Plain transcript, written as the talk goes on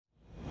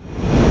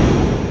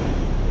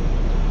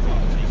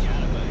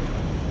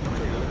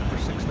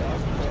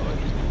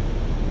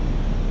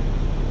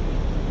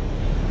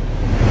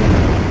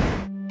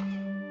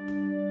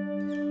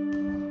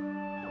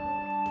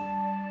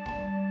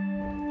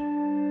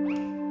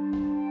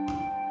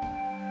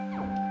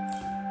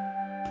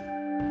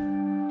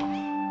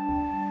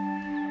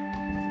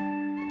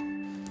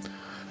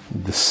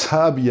The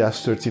Saab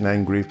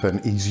JAS-39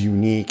 Gripen is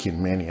unique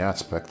in many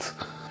aspects.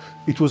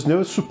 It was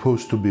never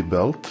supposed to be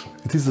built.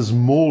 It is the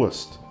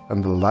smallest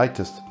and the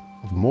lightest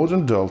of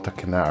modern Delta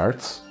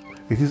canards.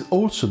 It is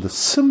also the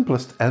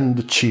simplest and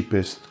the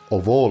cheapest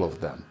of all of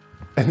them.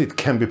 And it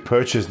can be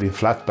purchased in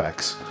flat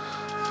packs.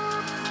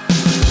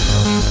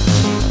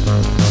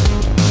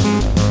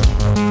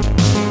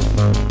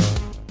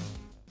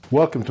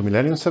 Welcome to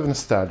Millennium 7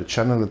 Star, the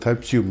channel that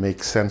helps you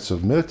make sense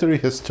of military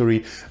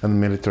history and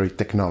military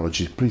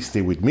technology. Please stay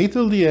with me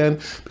till the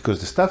end, because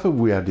the stuff that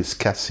we are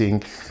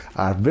discussing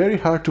are very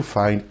hard to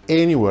find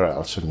anywhere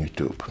else on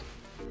YouTube.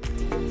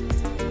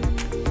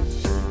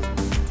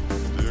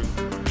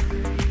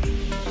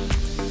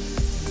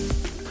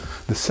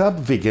 The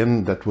Saab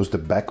Viggen, that was the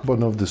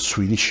backbone of the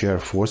Swedish Air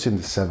Force in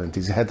the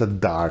 70s, had a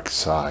dark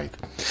side.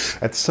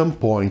 At some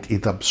point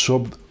it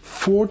absorbed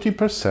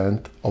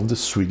 40% of the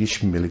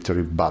Swedish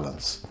military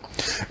balance,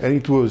 and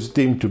it was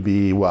deemed to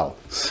be, well,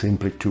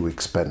 simply too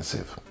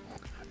expensive.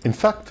 In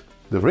fact,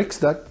 the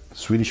Riksdag,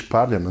 Swedish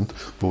parliament,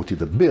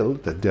 voted a bill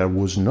that there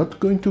was not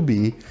going to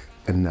be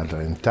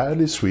another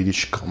entirely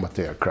Swedish combat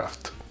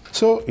aircraft.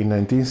 So, in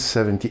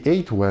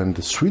 1978, when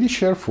the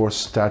Swedish Air Force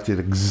started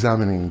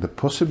examining the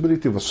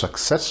possibility of a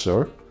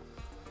successor,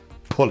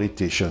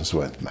 politicians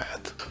went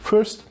mad.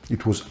 First,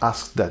 it was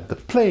asked that the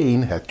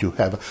plane had to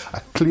have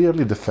a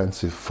clearly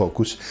defensive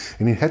focus,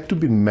 and it had to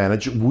be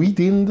managed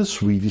within the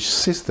Swedish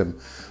system,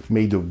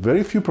 made of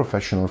very few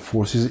professional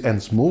forces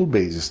and small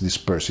bases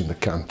dispersed in the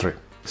country.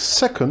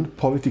 Second,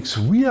 politics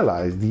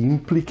realized the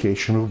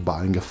implication of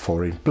buying a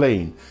foreign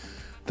plane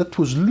that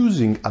was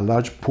losing a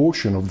large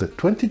portion of the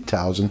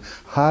 20,000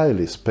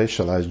 highly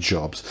specialized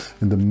jobs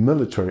in the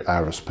military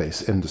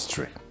aerospace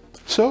industry.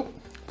 So,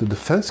 the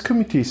Defense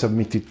Committee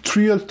submitted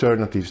three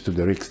alternatives to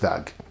the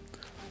Riksdag: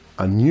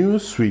 a new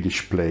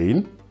Swedish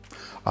plane,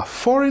 a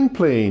foreign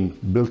plane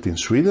built in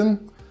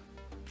Sweden,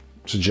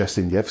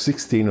 suggesting the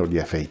F-16 or the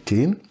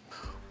F-18,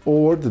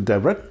 or the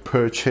direct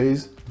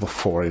purchase of a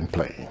foreign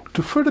plane.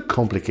 To further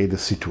complicate the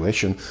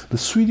situation, the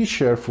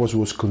Swedish Air Force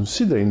was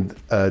considering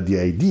the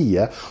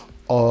idea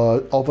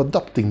of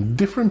adopting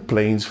different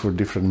planes for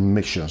different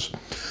missions,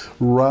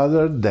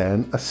 rather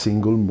than a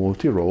single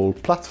multi-role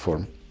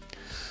platform.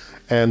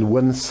 And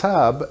when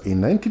Saab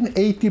in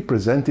 1980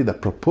 presented a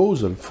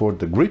proposal for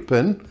the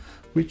Gripen,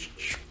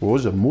 which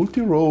was a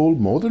multi-role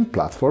modern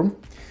platform,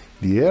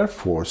 the Air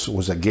Force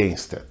was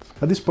against it.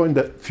 At this point,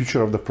 the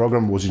future of the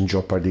program was in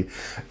jeopardy,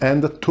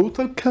 and the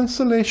total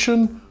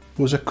cancellation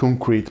was a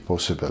concrete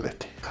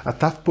possibility. A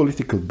tough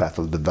political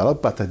battle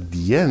developed, but at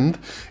the end,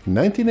 in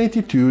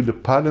 1982, the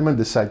parliament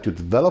decided to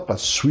develop a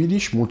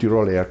Swedish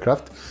multi-role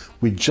aircraft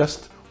with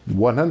just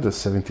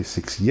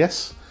 176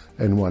 yes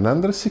and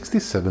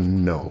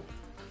 167 no.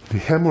 The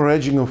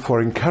hemorrhaging of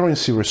foreign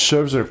currency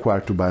reserves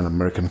required to buy an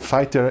American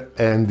fighter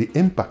and the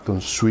impact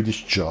on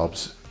Swedish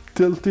jobs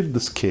tilted the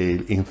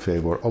scale in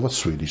favor of a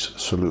Swedish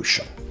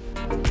solution.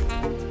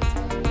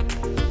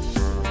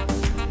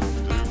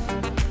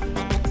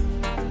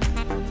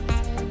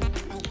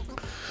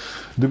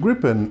 The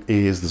Gripen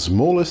is the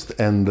smallest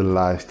and the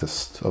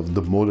lightest of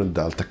the modern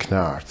Delta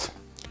canards.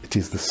 It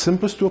is the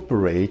simplest to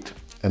operate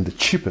and the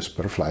cheapest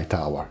per flight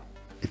hour.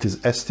 It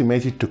is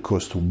estimated to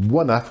cost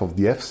 1/2 of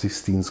the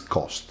F-16's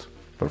cost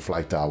per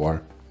flight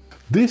hour.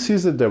 This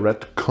is a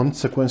direct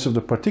consequence of the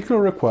particular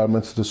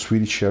requirements of the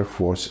Swedish Air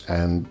Force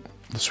and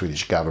the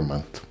Swedish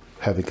government.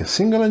 Having a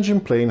single-engine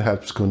plane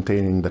helps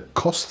containing the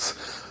costs,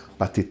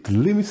 but it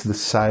limits the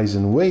size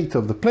and weight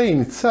of the plane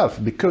itself,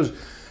 because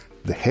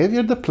the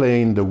heavier the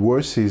plane, the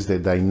worse is the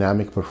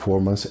dynamic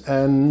performance,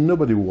 and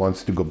nobody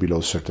wants to go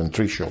below certain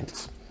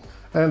thresholds.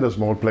 And a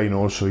small plane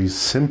also is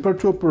simpler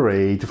to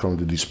operate from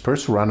the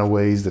dispersed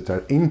runaways that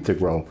are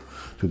integral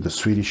to the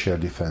Swedish air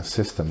defense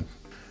system.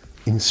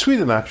 In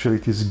Sweden, actually,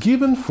 it is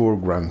given for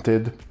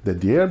granted that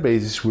the air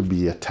bases will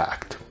be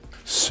attacked.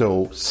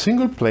 So,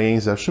 single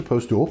planes are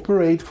supposed to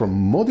operate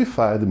from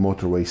modified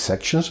motorway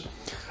sections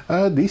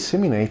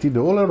disseminated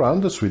all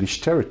around the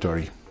Swedish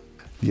territory.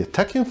 The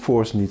attacking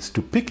force needs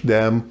to pick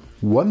them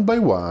one by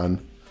one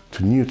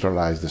to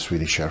neutralize the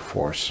Swedish Air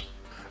Force.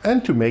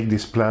 And to make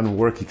this plan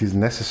work, it is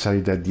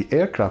necessary that the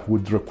aircraft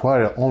would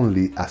require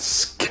only a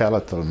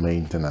skeletal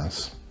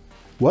maintenance.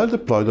 While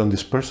deployed on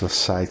dispersal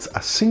sites,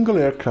 a single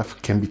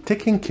aircraft can be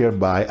taken care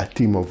by a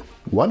team of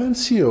 1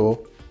 NCO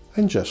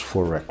and just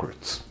 4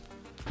 recruits.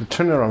 The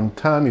turnaround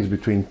time is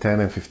between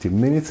 10 and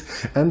 15 minutes,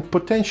 and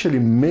potentially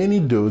many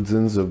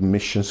dozens of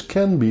missions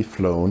can be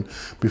flown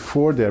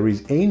before there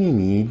is any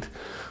need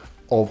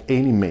of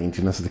any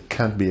maintenance that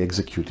can't be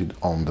executed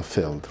on the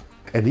field.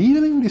 And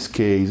even in this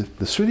case,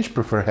 the Swedish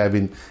prefer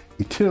having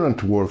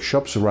itinerant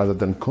workshops rather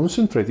than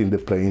concentrating the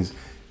planes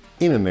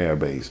in an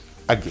airbase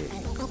again.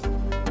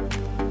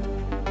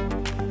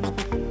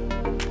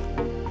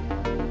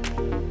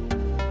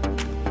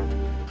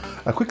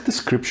 A quick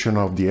description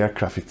of the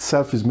aircraft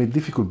itself is made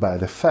difficult by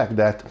the fact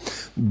that,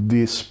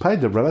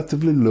 despite the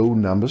relatively low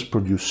numbers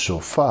produced so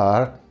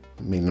far,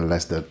 meaning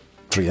less than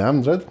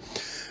 300,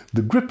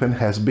 The Gripen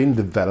has been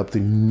developed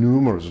in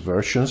numerous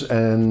versions,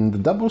 and the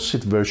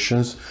double-seat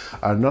versions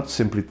are not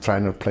simply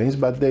trainer planes,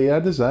 but they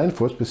are designed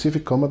for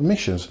specific combat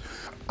missions.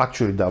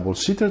 Actually,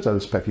 double-seaters are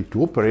expected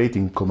to operate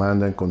in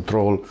command and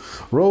control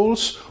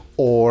roles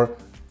or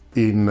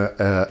in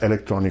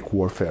electronic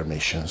warfare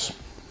missions.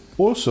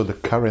 Also, the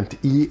current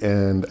E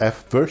and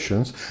F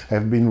versions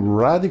have been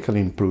radically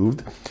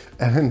improved,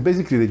 and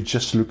basically they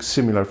just look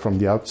similar from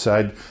the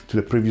outside to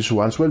the previous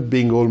ones, while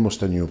being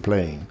almost a new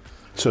plane.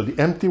 So the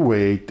empty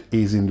weight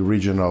is in the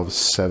region of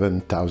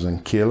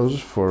 7,000 kilos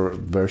for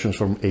versions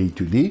from A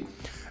to D,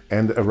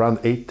 and around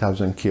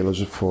 8,000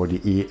 kilos for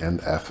the E and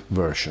F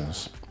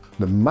versions.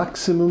 The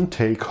maximum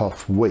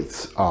takeoff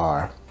weights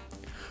are,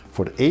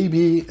 for the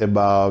AB,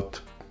 about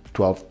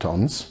 12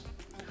 tons,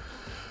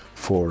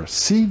 for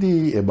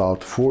CD,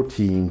 about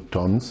 14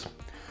 tons,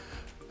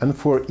 and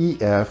for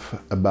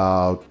EF,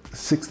 about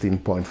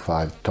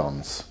 16.5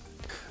 tons.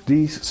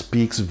 This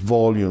speaks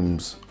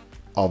volumes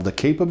of the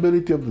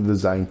capability of the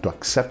design to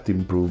accept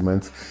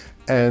improvements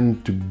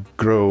and to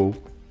grow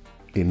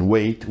in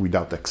weight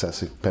without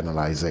excessive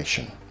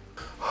penalization.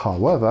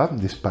 However,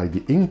 despite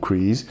the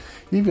increase,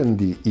 even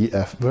the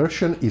EF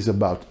version is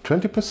about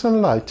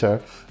 20%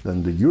 lighter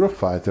than the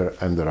Eurofighter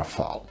and the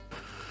Rafale.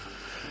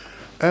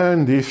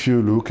 And if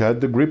you look at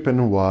the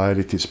Gripen while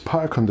it is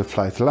parked on the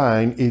flight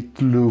line,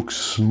 it looks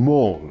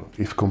small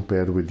if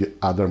compared with the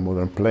other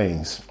modern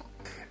planes.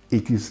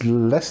 It is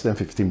less than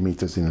 15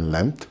 meters in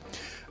length,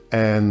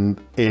 and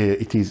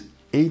it is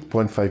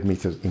 8.5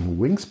 meters in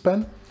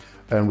wingspan,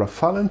 and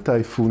Rafale and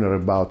Typhoon are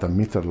about a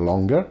meter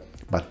longer,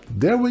 but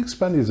their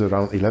wingspan is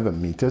around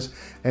 11 meters,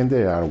 and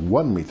they are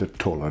 1 meter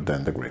taller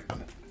than the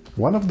Gripen.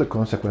 One of the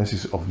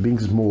consequences of being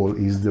small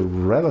is the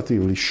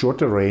relatively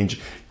shorter range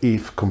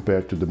if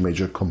compared to the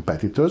major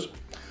competitors,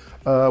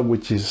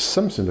 which is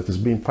something that has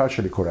been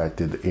partially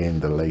corrected in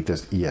the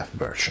latest EF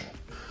version.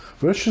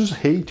 Versions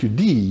A to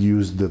D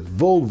use the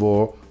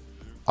Volvo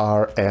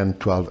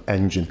RN12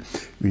 engine,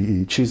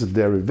 which is a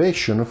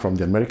derivation from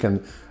the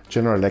American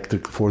General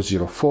Electric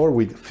 404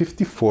 with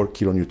 54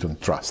 kN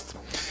thrust.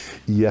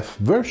 EF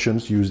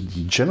versions use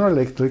the General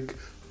Electric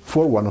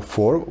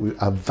 4104,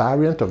 a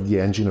variant of the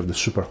engine of the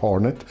Super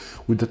Hornet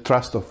with a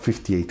thrust of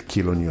 58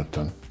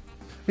 kN.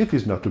 It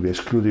is not to be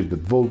excluded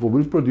that Volvo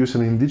will produce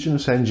an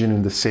indigenous engine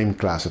in the same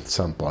class at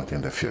some point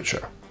in the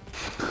future.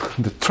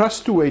 The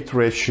thrust-to-weight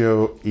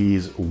ratio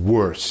is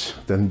worse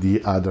than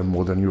the other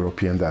modern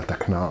European Delta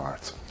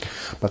canards,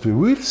 but we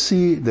will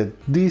see that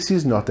this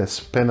is not as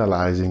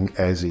penalizing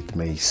as it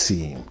may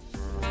seem.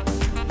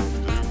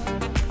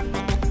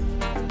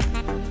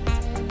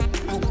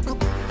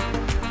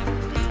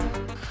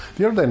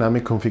 The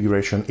aerodynamic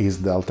configuration is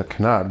Delta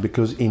Canard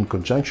because, in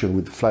conjunction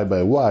with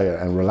fly-by-wire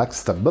and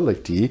relaxed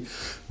stability,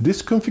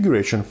 this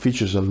configuration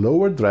features a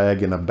lower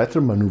drag and a better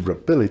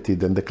maneuverability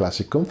than the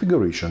classic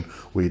configuration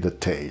with a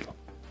tail.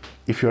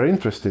 If you are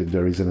interested,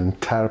 there is an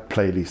entire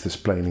playlist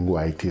explaining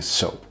why it is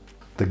so.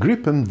 The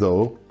Gripen,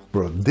 though,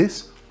 brought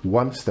this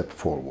one step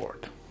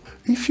forward.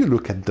 If you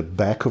look at the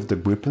back of the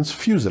Gripen's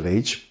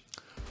fuselage,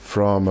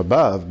 from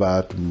above,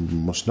 but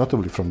most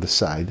notably from the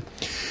side,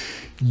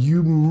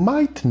 you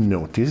might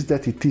notice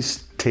that it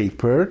is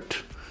tapered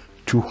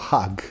to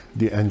hug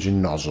the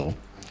engine nozzle.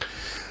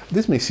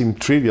 This may seem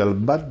trivial,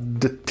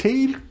 but the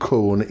tail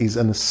cone is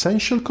an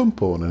essential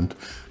component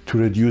to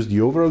reduce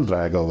the overall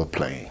drag of a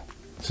plane.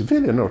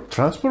 Civilian or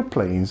transport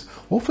planes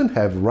often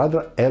have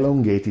rather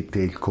elongated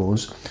tail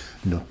cones,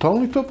 not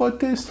only to avoid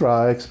tail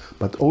strikes,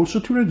 but also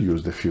to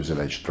reduce the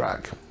fuselage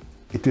drag.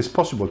 It is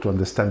possible to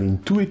understand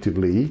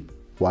intuitively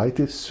why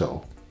it is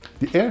so.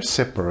 The air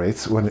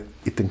separates when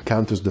it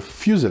encounters the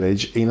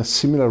fuselage in a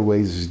similar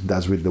way as it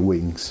does with the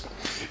wings.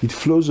 It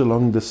flows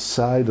along the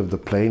side of the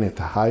plane at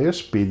a higher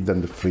speed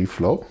than the free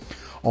flow,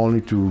 only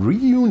to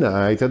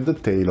reunite at the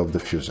tail of the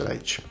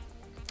fuselage.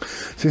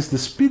 Since the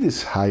speed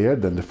is higher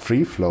than the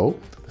free flow,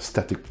 the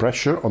static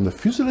pressure on the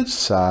fuselage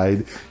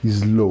side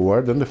is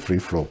lower than the free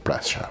flow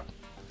pressure.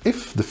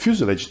 If the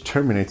fuselage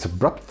terminates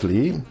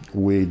abruptly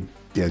with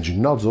the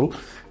engine nozzle,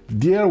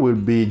 the air will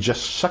be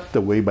just sucked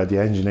away by the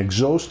engine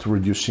exhaust,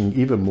 reducing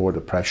even more the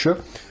pressure,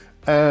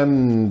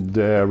 and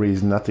there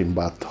is nothing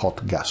but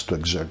hot gas to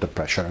exert the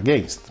pressure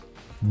against.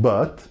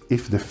 But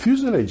if the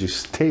fuselage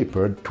is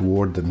tapered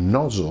toward the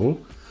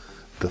nozzle,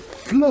 the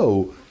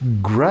flow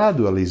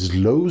gradually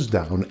slows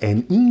down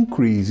and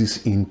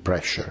increases in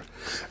pressure,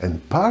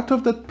 and part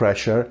of that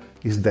pressure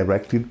is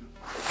directed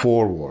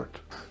forward.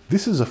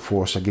 This is a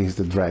force against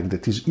the drag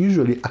that is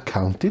usually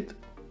accounted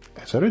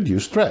as a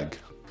reduced drag.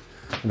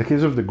 In the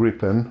case of the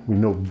Gripen, we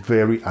know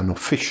very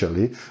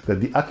unofficially that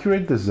the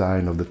accurate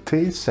design of the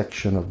tail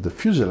section of the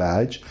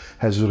fuselage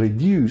has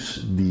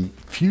reduced the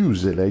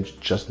fuselage,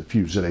 just the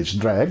fuselage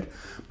drag,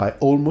 by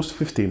almost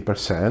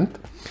 15%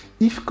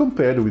 if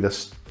compared with a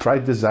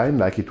straight design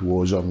like it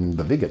was on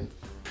the Viggen.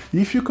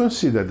 If you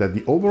consider that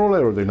the overall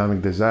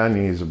aerodynamic design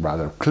is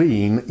rather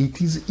clean,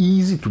 it is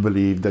easy to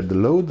believe that the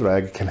low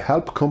drag can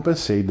help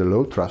compensate the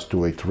low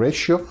thrust-to-weight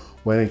ratio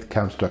when it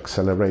comes to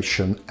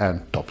acceleration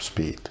and top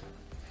speed.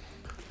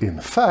 In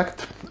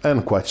fact,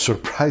 and quite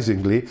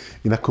surprisingly,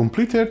 in a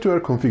complete air-to-air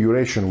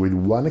configuration with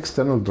one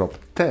external drop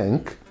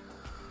tank,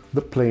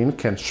 the plane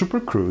can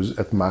supercruise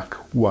at Mach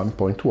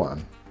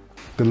 1.1.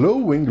 The low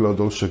wing load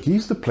also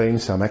gives the plane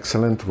some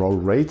excellent roll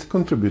rate,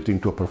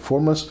 contributing to a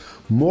performance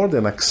more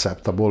than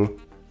acceptable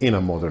in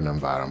a modern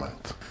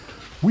environment.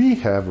 We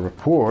have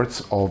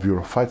reports of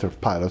Eurofighter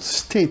pilots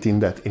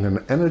stating that in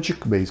an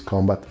energy-based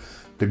combat,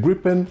 the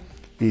Gripen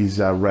is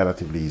a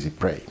relatively easy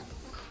prey.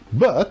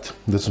 But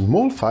the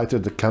small fighter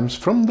that comes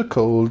from the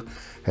cold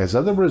has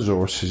other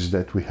resources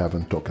that we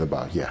haven't talked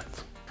about yet.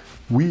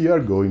 We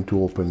are going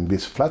to open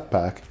this flat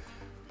pack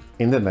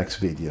in the next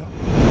video.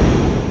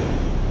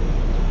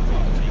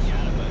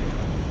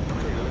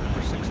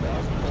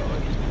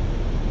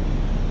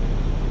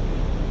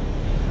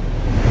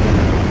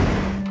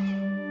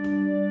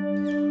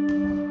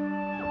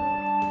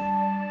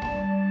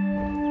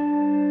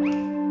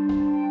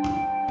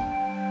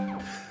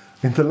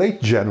 In the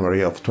late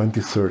January of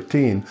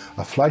 2013,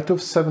 a flight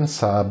of 7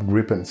 Saab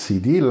Gripen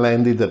CD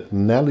landed at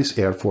Nellis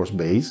Air Force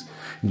Base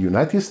in the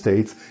United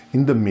States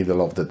in the middle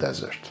of the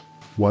desert.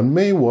 One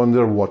may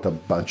wonder what a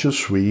bunch of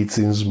Swedes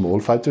in small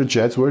fighter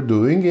jets were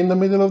doing in the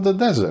middle of the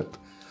desert.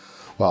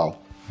 Well,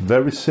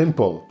 very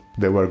simple,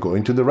 they were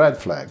going to the red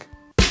flag.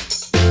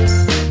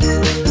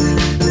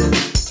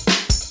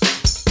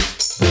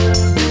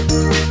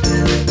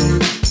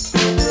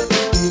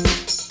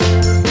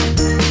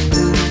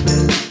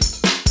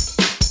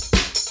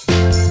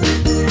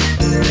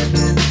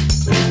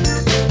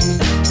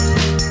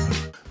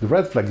 The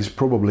red flag is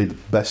probably the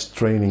best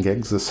training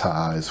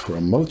exercise for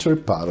a military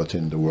pilot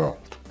in the world.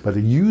 By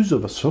the use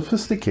of a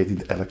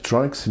sophisticated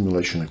electronic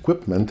simulation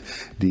equipment,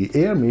 the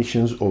air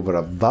missions over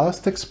a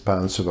vast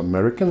expanse of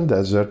American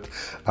desert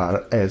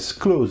are as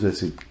close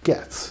as it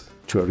gets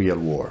to a real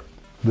war.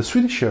 The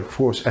Swedish Air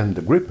Force and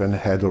the Gripen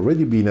had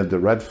already been at the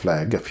red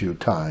flag a few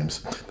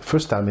times, the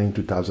first time in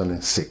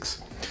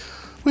 2006,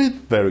 with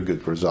very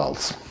good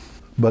results.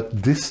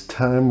 But this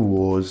time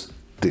was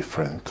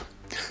different.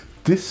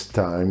 This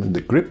time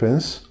the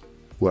Gripens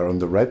were on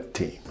the red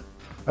team.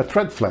 At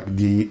red flag,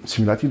 the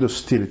simulated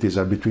hostilities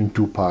are between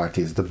two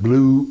parties, the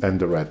blue and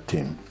the red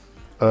team.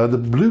 The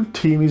blue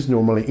team is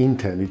normally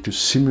intended to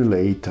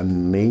simulate a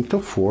NATO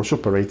force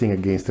operating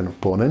against an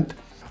opponent,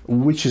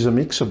 which is a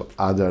mix of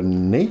other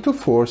NATO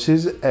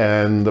forces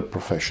and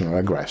professional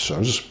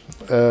aggressors,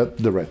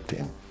 the red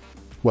team.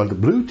 While the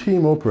blue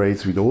team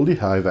operates with all the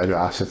high-value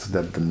assets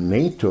that the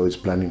NATO is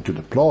planning to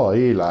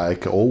deploy,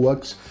 like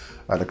AWACS,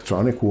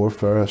 electronic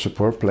warfare,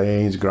 support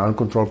planes, ground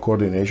control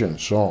coordination, and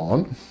so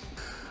on,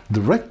 the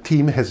red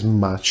team has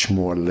much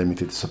more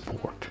limited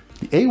support.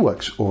 The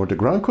AWACS or the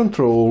ground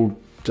control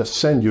just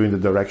send you in the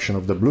direction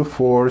of the blue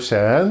force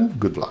and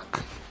good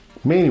luck.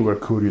 Many were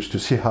curious to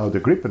see how the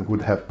Gripen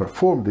would have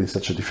performed in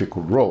such a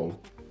difficult role.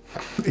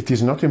 It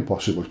is not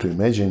impossible to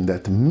imagine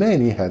that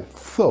many had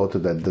thought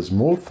that the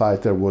small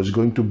fighter was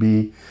going to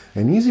be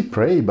an easy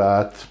prey,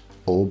 but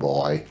oh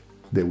boy,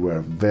 they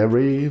were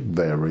very,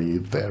 very,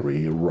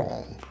 very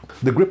wrong.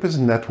 The Gripens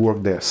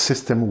networked their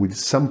system with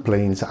some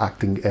planes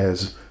acting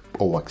as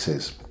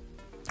AWACSes.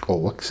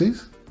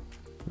 AWACSes?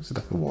 Is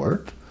that a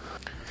word?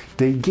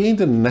 They gained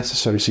the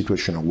necessary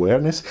situation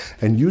awareness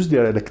and used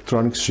their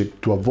electronic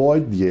chip to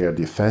avoid the air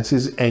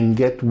defenses and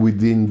get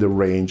within the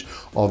range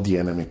of the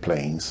enemy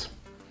planes.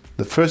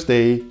 The first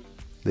day,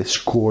 they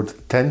scored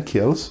 10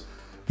 kills,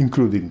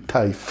 including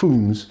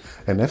Typhoons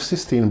and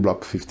F-16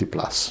 Block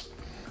 50+.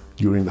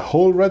 During the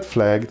whole red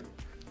flag,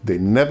 they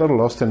never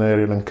lost an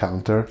aerial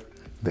encounter,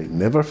 they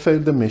never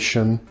failed the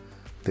mission,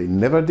 they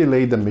never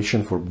delayed the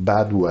mission for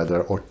bad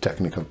weather or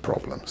technical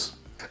problems.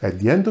 At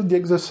the end of the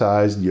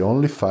exercise, the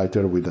only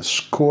fighter with a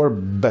score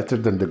better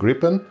than the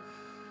Gripen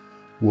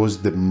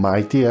was the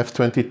mighty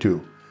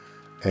F-22,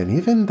 and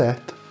even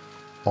that,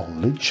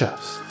 only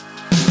just.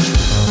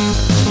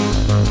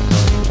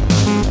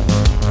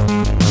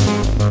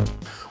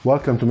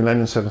 Welcome to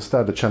Millennium 7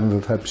 Star, the channel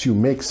that helps you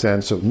make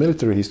sense of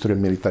military history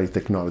and military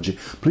technology.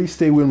 Please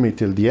stay with me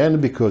till the end,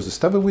 because the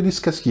stuff that we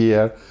discuss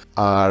here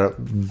are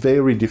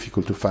very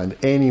difficult to find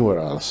anywhere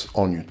else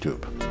on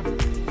YouTube.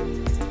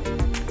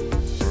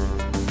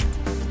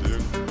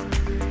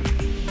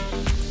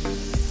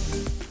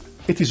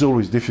 It is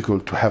always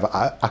difficult to have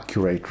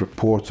accurate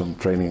reports on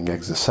training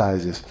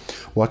exercises.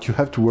 What you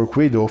have to work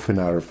with often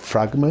are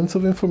fragments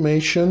of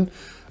information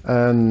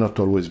and not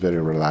always very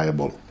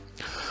reliable.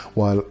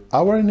 While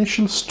our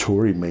initial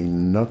story may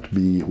not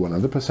be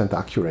 100%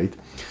 accurate,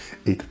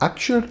 it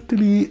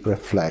actually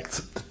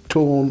reflects the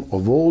tone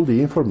of all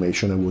the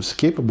information I was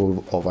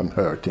capable of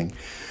unearthing,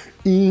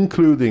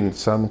 including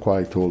some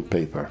quite old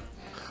paper.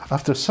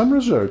 After some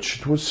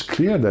research, it was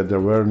clear that there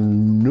were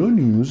no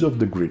news of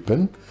the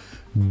Gripen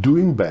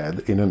doing bad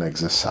in an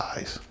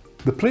exercise.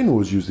 The plane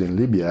was used in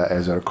Libya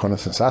as a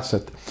reconnaissance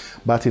asset,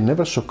 but it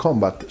never saw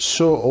combat,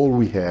 so all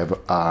we have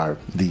are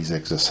these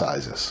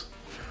exercises.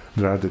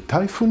 There are the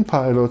Typhoon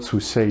pilots who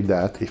say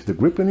that if the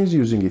Gripen is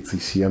using its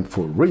ECM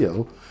for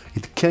real,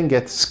 it can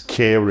get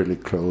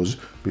scarily close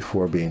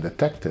before being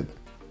detected.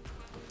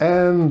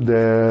 And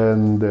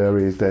then there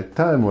is that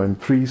time when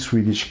 3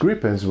 Swedish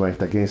Gripens went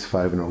against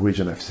 5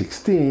 Norwegian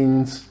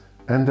F-16s,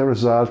 and the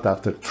result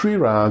after 3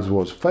 rounds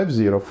was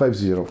 5-0,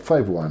 5-0,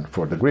 5-1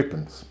 for the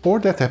Gripens. Or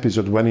that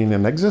episode when in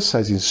an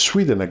exercise in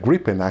Sweden a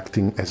Gripen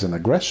acting as an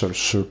aggressor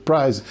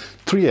surprised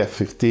 3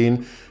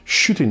 F-15,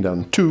 shooting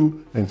down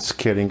 2 and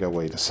scaring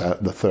away the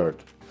third.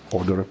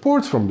 Or the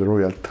reports from the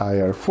Royal Thai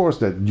Air Force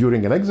that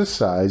during an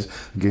exercise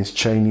against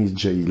Chinese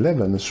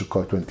J-11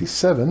 Sukhoi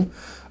 27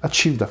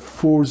 achieved a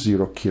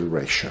 4-0 kill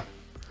ratio.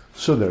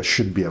 So there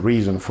should be a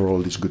reason for all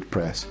this good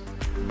press.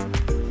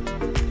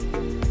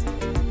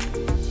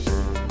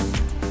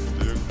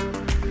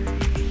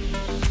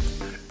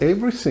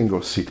 Every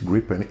single seat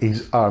Gripen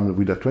is armed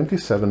with a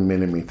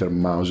 27mm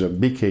Mauser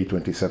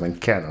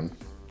BK-27 cannon,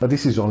 but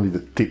this is only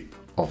the tip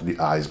of the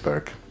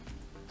iceberg.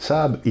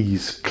 Saab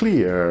is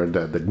clear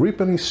that the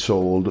Gripen is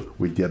sold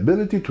with the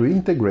ability to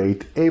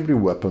integrate every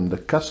weapon the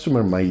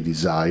customer may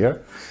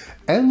desire,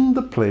 and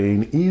the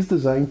plane is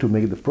designed to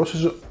make the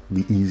process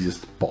the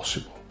easiest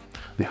possible.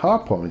 The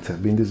hardpoints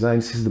have been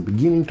designed since the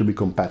beginning to be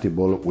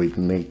compatible with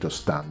NATO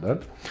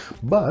standard,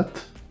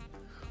 but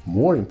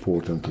more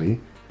importantly,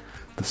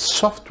 the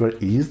software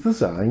is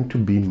designed to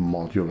be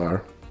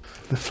modular.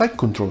 The flight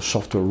control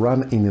software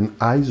runs in an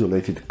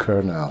isolated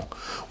kernel,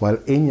 while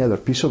any other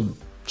piece of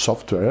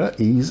software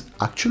is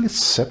actually a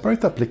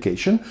separate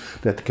application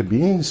that can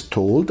be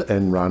installed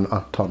and run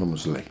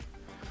autonomously.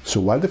 So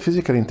while the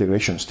physical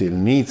integration still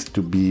needs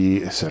to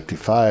be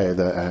certified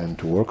and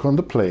to work on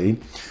the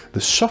plane, the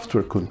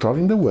software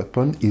controlling the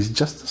weapon is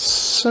just a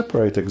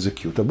separate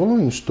executable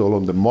installed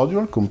on the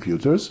modular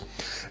computers,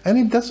 and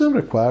it doesn't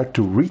require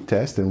to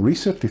retest and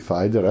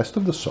recertify the rest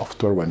of the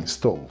software when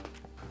installed.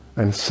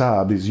 And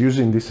Saab is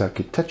using this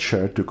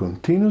architecture to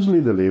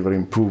continuously deliver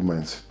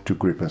improvements to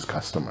Gripen's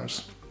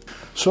customers.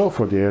 So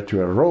for the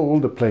air-to-air role,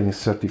 the plane is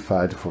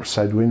certified for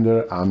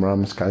Sidewinder,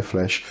 AMRAAM,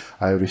 Skyflash,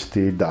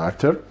 Iris-T,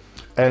 Darter,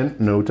 and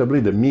notably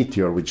the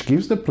Meteor, which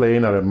gives the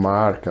plane a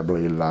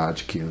remarkably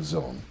large kill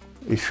zone.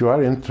 If you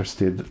are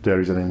interested, there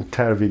is an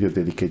entire video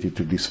dedicated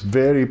to this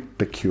very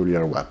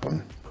peculiar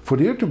weapon. For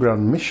the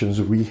air-to-ground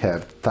missions, we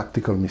have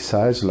tactical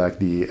missiles like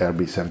the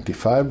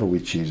RB-75,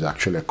 which is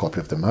actually a copy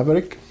of the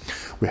Maverick.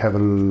 We have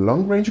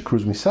long-range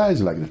cruise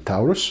missiles like the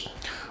Taurus.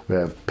 We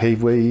have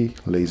paveway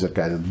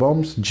laser-guided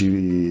bombs,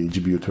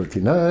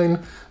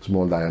 GBU-39,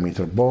 small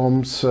diameter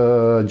bombs,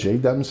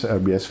 JDAMs,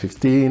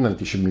 RBS-15,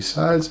 anti-ship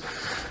missiles,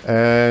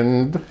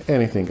 and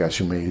anything else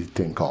you may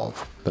think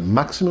of. The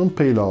maximum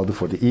payload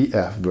for the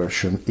EF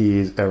version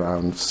is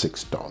around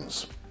 6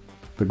 tons.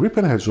 The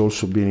Gripen has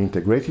also been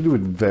integrated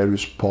with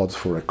various pods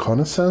for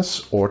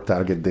reconnaissance or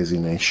target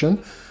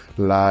designation,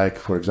 like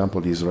for example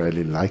the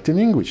Israeli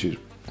Lightning, which is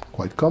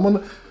quite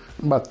common,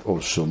 but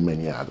also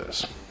many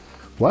others.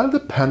 While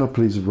the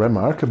panoply is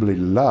remarkably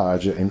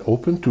large and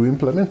open to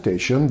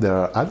implementation, there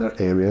are other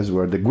areas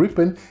where the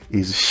Gripen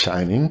is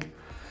shining,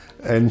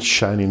 and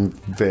shining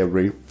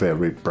very,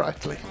 very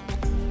brightly.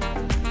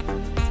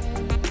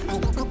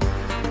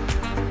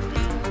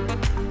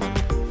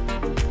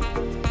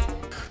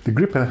 The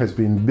Gripen has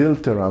been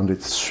built around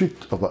its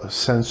suite of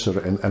sensor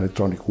and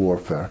electronic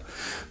warfare.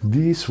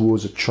 This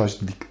was a choice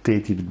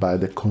dictated by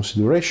the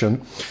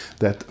consideration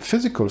that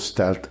physical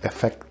stealth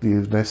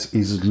effectiveness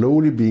is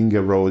slowly being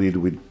eroded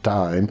with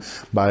time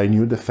by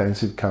new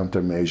defensive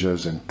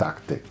countermeasures and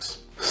tactics.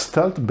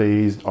 Stealth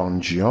based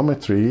on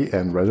geometry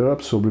and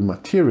radar-absorbing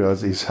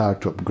materials is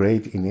hard to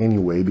upgrade in any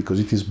way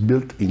because it is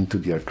built into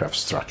the aircraft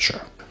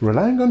structure.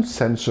 Relying on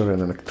sensor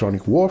and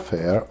electronic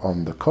warfare,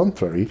 on the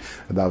contrary,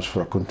 allows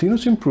for a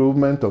continuous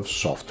improvement of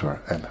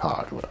software and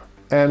hardware.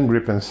 And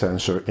Gripen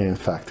sensors, in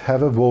fact,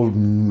 have evolved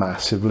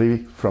massively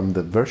from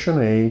the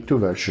version A to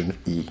version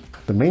E.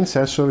 The main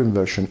sensor in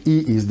version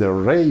E is the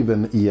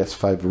Raven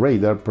ES5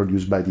 radar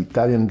produced by the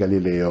Italian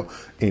Galileo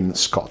in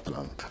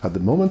Scotland. At the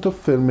moment of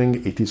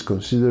filming, it is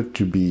considered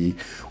to be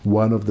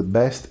one of the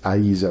best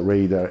AESA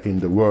radar in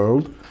the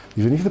world.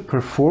 Even if the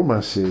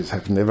performances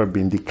have never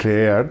been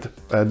declared,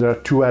 there are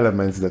 2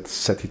 elements that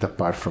set it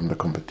apart from the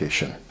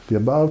competition. The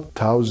about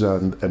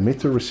 1000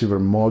 emitter-receiver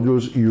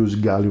modules use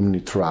gallium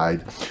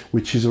nitride,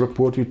 which is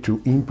reported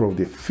to improve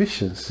the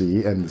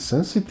efficiency and the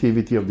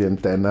sensitivity of the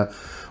antenna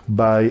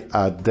by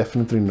a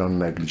definitely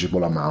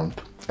non-negligible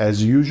amount.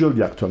 As usual,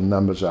 the actual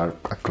numbers are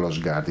a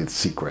close-guarded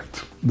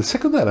secret. The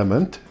second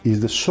element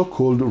is the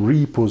so-called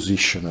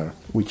repositioner,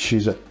 which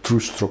is a true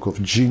stroke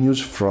of genius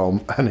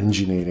from an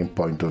engineering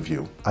point of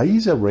view.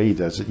 AESA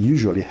radars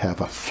usually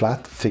have a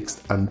flat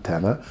fixed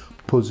antenna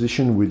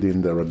positioned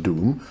within the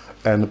radome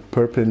and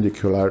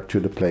perpendicular to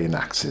the plane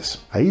axis.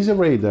 AESA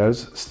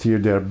radars steer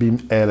their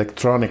beams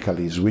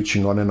electronically,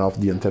 switching on and off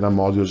the antenna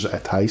modules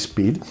at high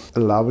speed,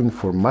 allowing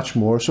for much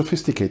more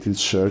sophisticated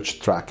search,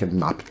 track and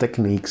map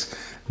techniques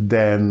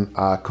than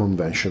a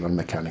conventional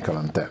mechanical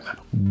antenna.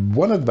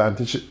 One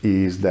advantage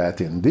is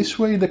that in this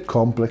way the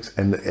complex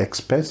and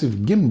expensive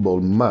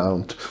gimbal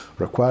mount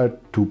required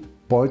to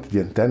point the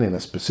antenna in a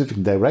specific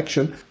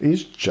direction is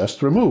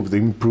just removed,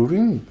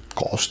 improving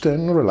cost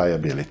and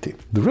reliability.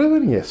 The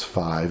Gripen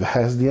ES-5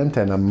 has the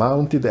antenna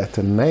mounted at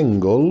an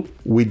angle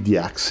with the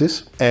axis,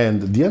 and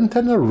the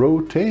antenna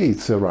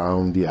rotates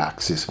around the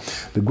axis.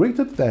 The great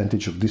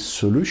advantage of this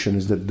solution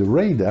is that the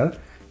radar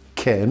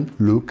can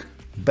look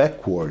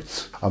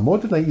backwards. A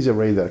modern laser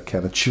radar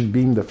can achieve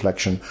beam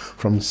deflection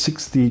from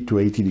 60 to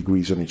 80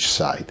 degrees on each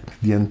side.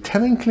 The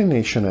antenna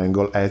inclination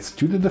angle adds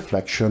to the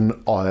deflection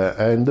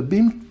and the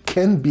beam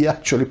can be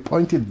actually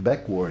pointed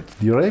backwards.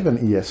 The Gripen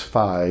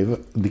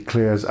ES-5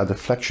 declares a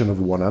deflection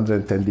of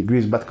 110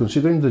 degrees, but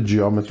considering the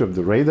geometry of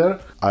the radar,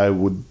 I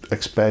would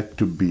expect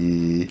to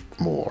be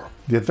more.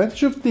 The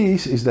advantage of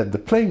this is that the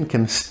plane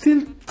can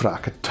still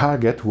track a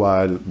target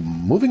while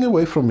moving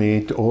away from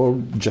it or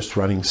just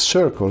running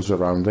circles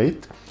around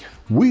it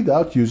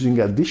without using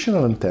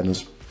additional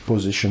antennas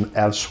positioned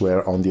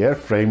elsewhere on the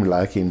airframe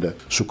like in the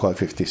Sukhoi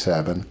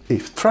 57.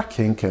 If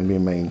tracking can be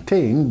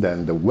maintained,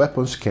 then the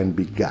weapons can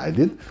be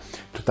guided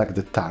to attack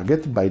the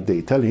target by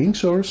data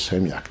links or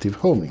semi-active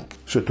homing.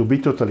 So to be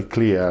totally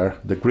clear,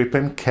 the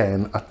Gripen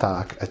can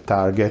attack a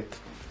target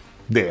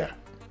there.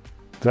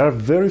 There are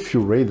very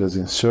few radars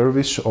in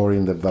service or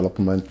in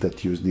development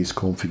that use this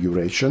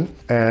configuration,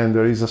 and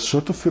there is a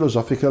sort of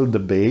philosophical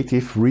debate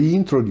if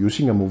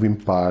reintroducing a moving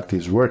part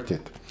is worth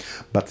it.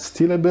 But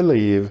still I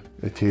believe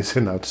it is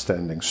an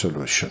outstanding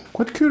solution.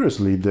 Quite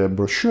curiously, the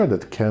brochure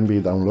that can be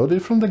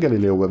downloaded from the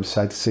Galileo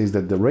website says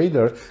that the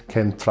radar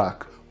can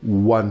track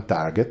one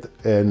target,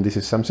 and this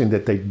is something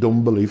that I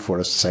don't believe for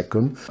a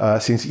second,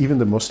 since even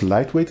the most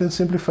lightweight and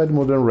simplified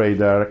modern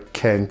radar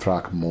can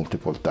track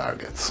multiple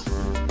targets.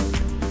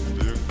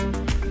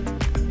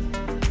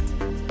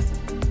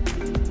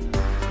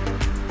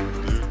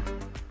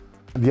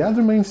 The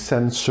other main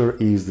sensor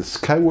is the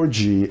Skyward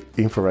G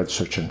infrared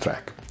search and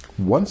track,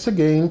 once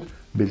again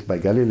built by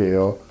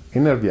Galileo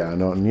in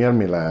Nerviano near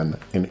Milan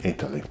in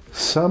Italy.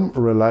 Some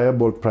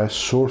reliable press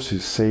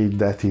sources say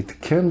that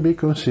it can be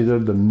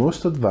considered the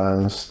most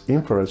advanced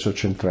infrared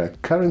search and track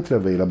currently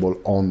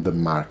available on the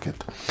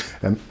market.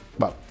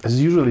 But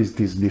as usual, it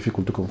is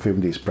difficult to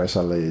confirm these press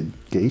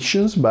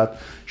allegations,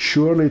 but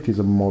surely it is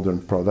a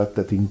modern product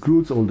that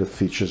includes all the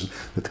features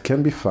that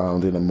can be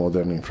found in a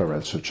modern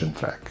infrared search and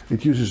track.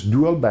 It uses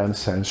dual band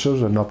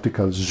sensors and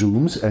optical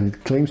zooms, and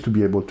it claims to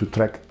be able to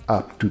track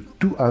up to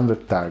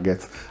 200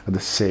 targets at the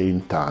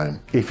same time.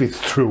 If it's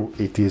true,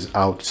 it is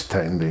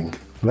outstanding.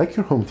 Like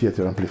your home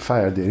theater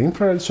amplifier, the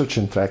infrared search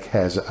and track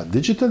has a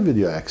digital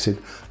video exit,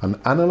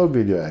 an analog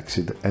video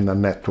exit, and a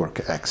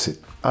network exit.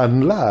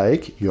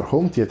 Unlike your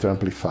home theater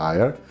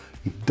amplifier,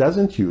 it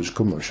doesn't use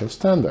commercial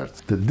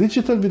standards. The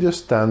digital video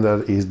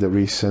standard is the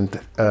recent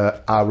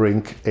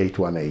ARINC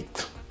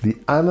 818. The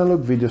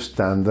analog video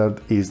standard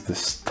is the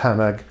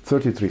STANAG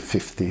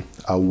 3350,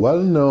 a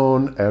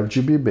well-known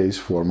RGB-based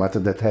format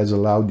that has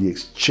allowed the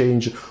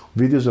exchange of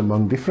videos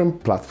among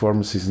different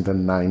platforms since the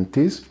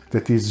 90s,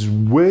 that is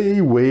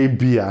way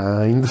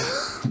behind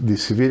the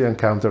civilian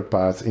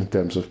counterparts in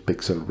terms of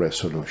pixel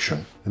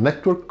resolution. The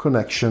network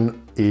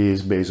connection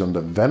is based on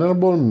the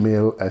venerable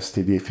MIL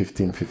STD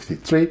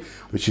 1553,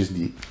 which is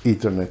the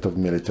Ethernet of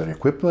military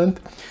equipment,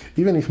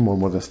 even if more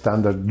modern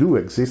standards do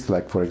exist,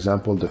 like for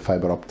example the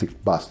fiber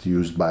optic bus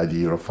used by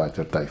the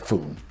Eurofighter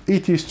Typhoon.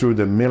 It is through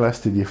the MIL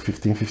STD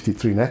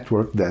 1553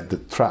 network that the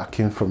track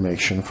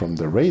information from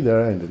the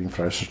radar and the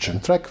infrared search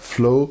and track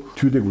flow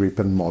to the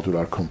Gripen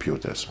modular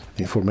computers.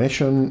 The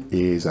information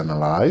is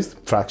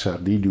analyzed, tracks are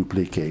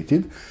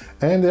deduplicated,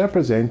 and they are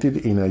presented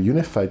in a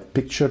unified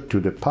picture to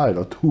the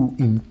pilot, who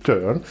in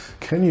turn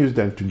can use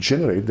them to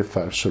generate the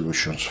fire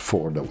solutions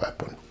for the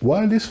weapon.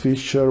 While this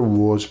feature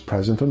was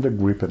present on the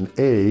Gripen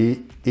A,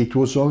 it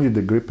was only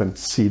the Gripen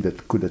C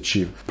that could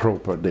achieve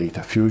proper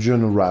data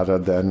fusion rather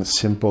than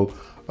simple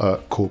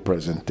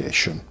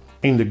co-presentation.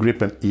 In the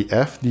Gripen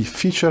EF, the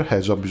feature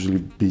has obviously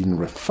been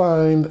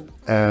refined,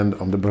 and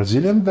on the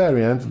Brazilian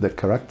variant, the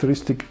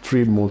characteristic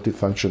 3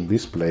 multifunction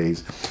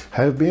displays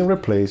have been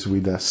replaced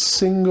with a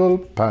single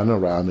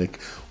panoramic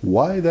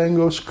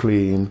wide-angle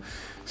screen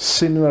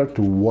similar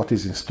to what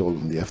is installed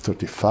on the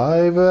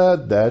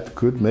F-35 that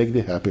could make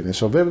the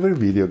happiness of every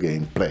video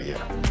game player.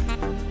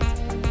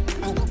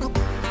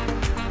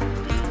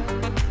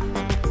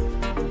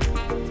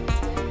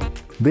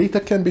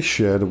 Data can be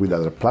shared with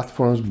other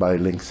platforms by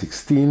Link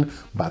 16,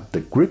 but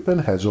the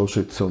Gripen has also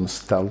its own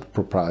stealth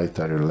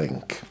proprietary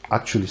link.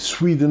 Actually,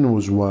 Sweden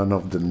was one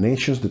of the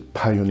nations that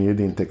pioneered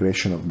the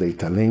integration of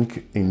data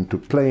link into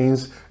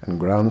planes and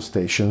ground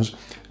stations,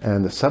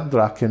 and the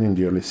Subdraken in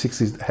the early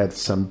 60s had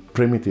some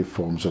primitive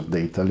forms of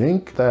data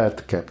link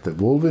that kept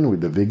evolving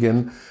with the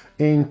Viggen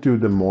into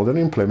the modern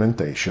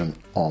implementation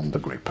on the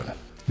Gripen.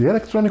 The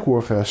electronic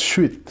warfare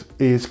suite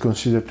is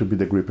considered to be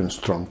the Gripen's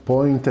strong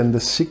point and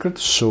the secret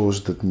sauce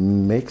that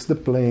makes the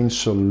plane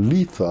so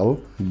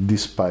lethal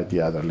despite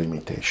the other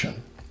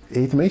limitation.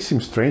 It may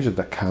seem strange that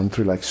a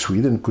country like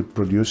Sweden could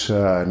produce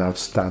an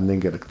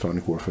outstanding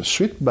electronic warfare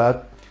suite,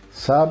 but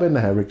Saab and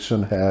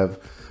Ericsson have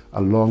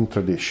a long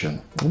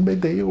tradition,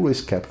 but they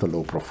always kept a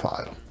low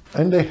profile.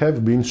 And they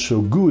have been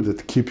so good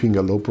at keeping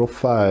a low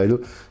profile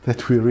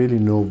that we really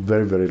know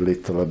very, very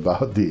little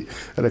about the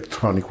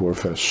electronic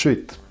warfare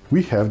suite.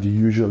 We have the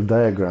usual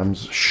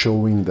diagrams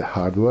showing the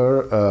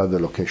hardware, the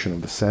location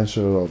of the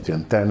sensor, of the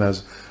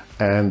antennas,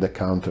 and the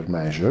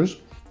countermeasures.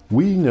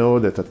 We know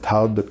that a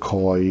TOW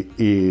decoy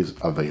is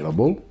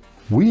available.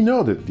 We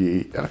know that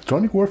the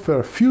electronic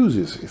warfare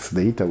fuses its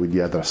data with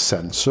the other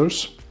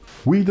sensors.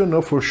 We don't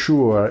know for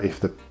sure if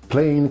the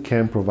plane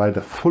can provide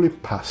a fully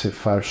passive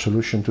fire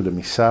solution to the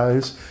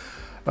missiles,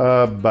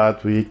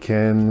 but we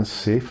can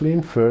safely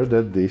infer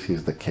that this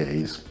is the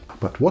case.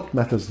 But what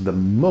matters the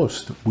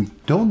most, we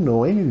don't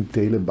know any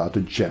detail about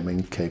the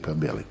jamming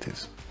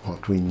capabilities.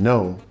 What we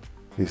know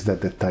is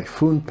that the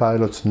Typhoon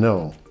pilots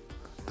know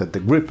that the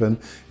Gripen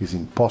is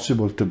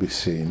impossible to be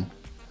seen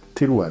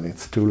till when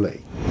it's too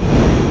late.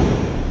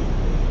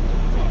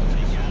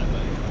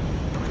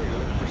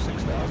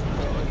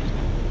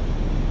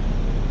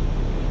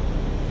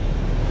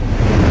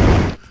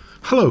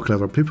 Hello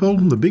clever people,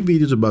 the big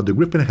videos about the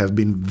Gripen have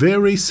been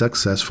very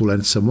successful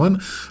and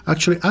someone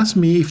actually asked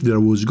me if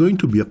there was going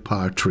to be a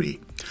part 3.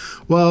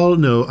 Well,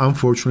 no,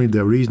 unfortunately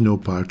there is no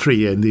part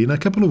 3 and in a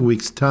couple of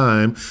weeks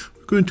time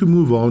we're going to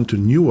move on to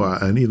newer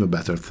and even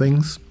better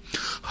things.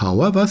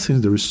 However,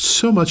 since there is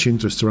so much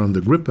interest around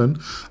the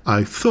Gripen,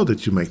 I thought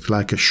that you might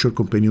like a short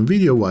companion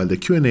video while the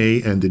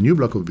Q&A and the new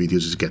block of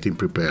videos is getting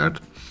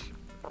prepared.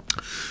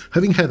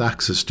 Having had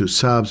access to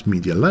Sub's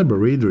media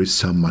library, there is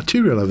some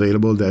material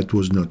available that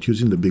was not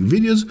used in the big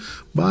videos,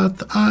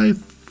 but I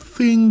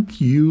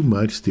think you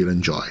might still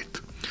enjoy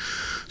it.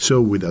 So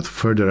without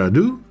further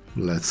ado,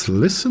 let's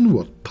listen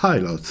what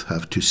pilots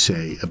have to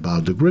say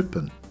about the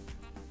Gripen.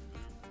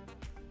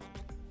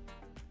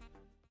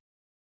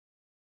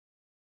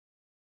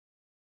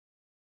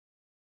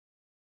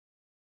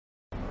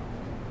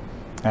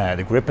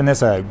 The Gripen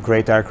is a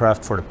great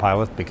aircraft for the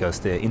pilot because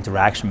the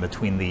interaction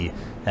between the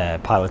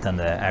pilot and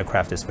the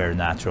aircraft is very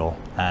natural,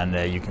 and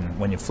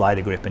when you fly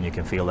the Gripen you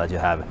can feel that you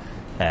have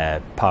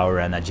power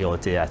and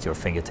agility at your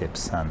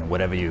fingertips, and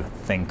whatever you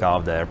think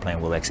of, the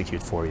airplane will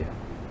execute for you.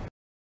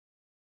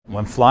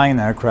 When flying an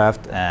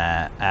aircraft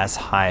as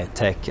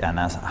high-tech and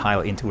as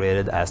highly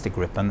integrated as the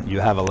Gripen, you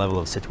have a level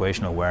of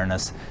situational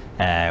awareness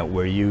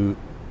where you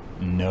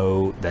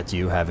know that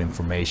you have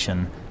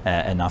information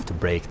enough to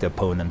break the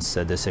opponent's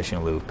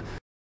decision loop.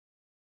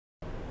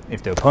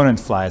 If the opponent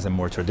flies a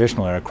more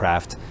traditional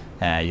aircraft,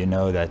 you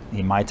know that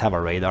he might have a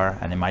radar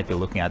and he might be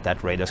looking at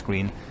that radar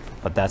screen,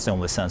 but that's the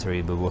only sensor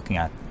you'll be looking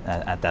at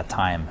that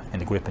time. In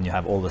the Gripen you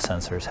have all the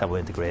sensors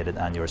heavily integrated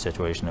and your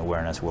situational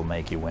awareness will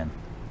make you win.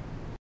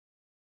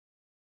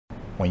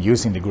 When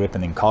using the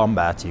Gripen in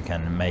combat, you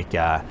can make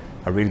a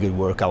really good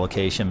work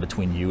allocation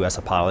between you as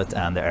a pilot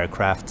and the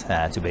aircraft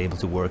to be able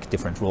to work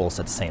different roles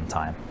at the same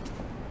time.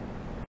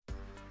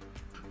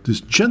 This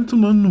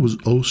gentleman was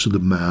also the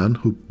man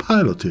who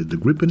piloted the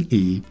Gripen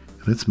E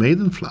in its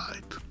maiden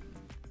flight.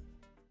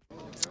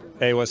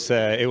 It was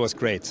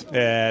great.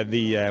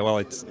 Well,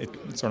 it's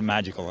sort of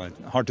magical,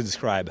 hard to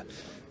describe.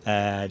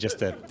 Just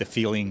the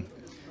feeling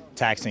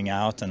taxiing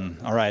out, and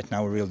all right,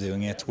 now we're really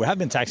doing it. We have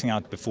been taxiing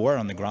out before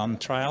on the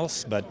ground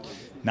trials, but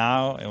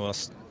now it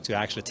was to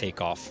actually take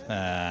off,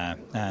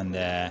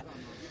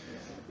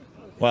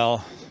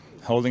 well,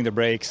 holding the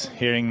brakes,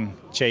 hearing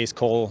Chase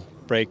call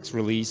brakes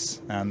release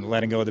and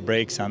letting go of the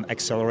brakes and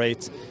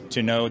accelerate,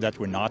 to know that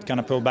we're not going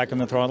to pull back on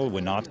the throttle,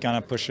 we're not going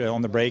to push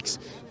on the brakes,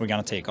 we're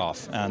going to take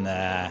off. And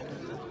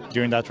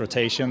during that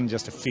rotation,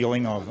 just a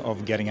feeling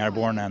of getting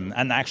airborne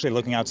and actually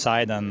looking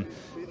outside and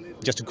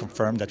just to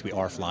confirm that we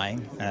are flying.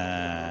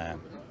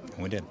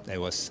 We did.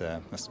 It was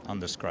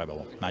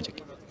undescribable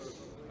magic.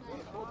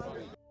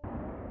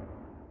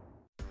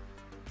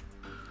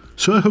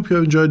 So I hope you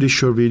have enjoyed this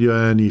short video,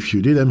 and if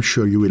you did, I'm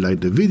sure you will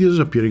like the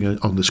videos appearing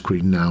on the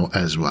screen now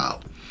as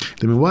well. In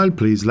the meanwhile,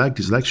 please like,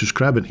 dislike,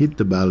 subscribe and hit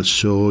the bell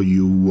so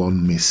you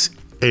won't miss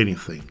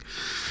anything.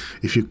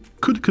 If you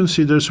could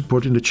consider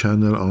supporting the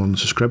channel on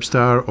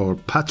Subscribestar or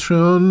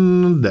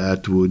Patreon,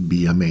 that would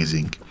be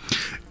amazing.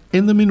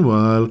 In the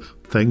meanwhile,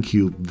 thank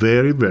you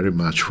very, very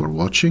much for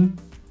watching,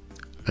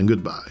 and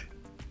goodbye.